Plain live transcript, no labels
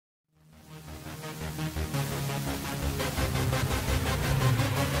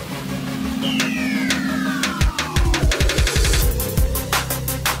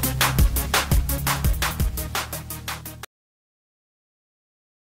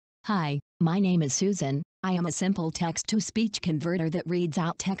Hi, my name is Susan. I am a simple text-to-speech converter that reads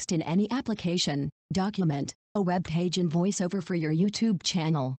out text in any application, document, a web page and voiceover for your YouTube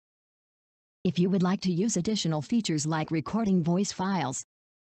channel. If you would like to use additional features like recording voice files,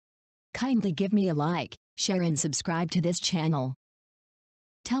 kindly give me a like, share and subscribe to this channel.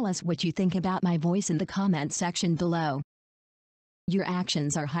 Tell us what you think about my voice in the comment section below. Your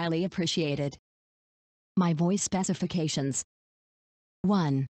actions are highly appreciated. My voice specifications.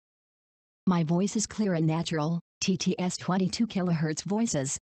 1. My voice is clear and natural, TTS 22 kHz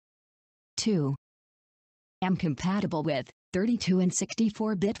voices. 2. Am compatible with 32 and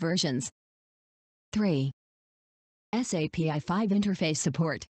 64-bit versions. 3. SAP i5 interface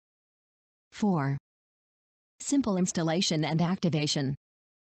support. 4. Simple installation and activation.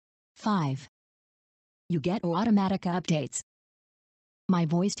 5. You get automatic updates. My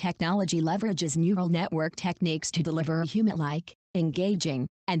voice technology leverages neural network techniques to deliver a human-like, engaging,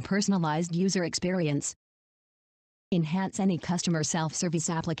 and personalized user experience. Enhance any customer self-service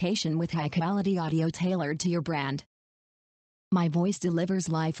application with high-quality audio tailored to your brand. My voice delivers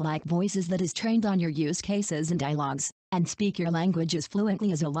lifelike voices that is trained on your use cases and dialogues, and speak your language as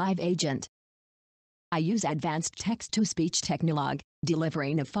fluently as a live agent. I use advanced text-to-speech technology,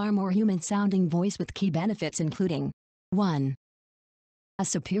 delivering a far more human-sounding voice with key benefits including 1. A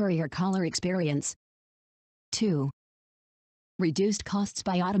superior caller experience. 2. Reduced costs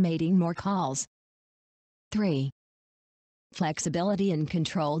by automating more calls. 3. Flexibility and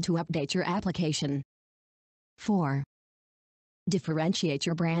control to update your application. 4. Differentiate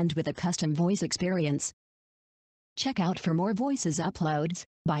your brand with a custom voice experience. Check out for more voices uploads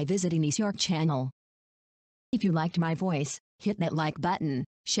by visiting York channel. If you liked my voice, hit that like button,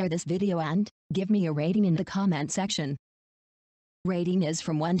 share this video and give me a rating in the comment section. Rating is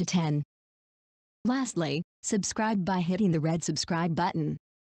from 1 to 10. Lastly, subscribe by hitting the red subscribe button.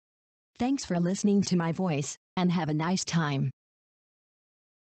 Thanks for listening to my voice, and have a nice time.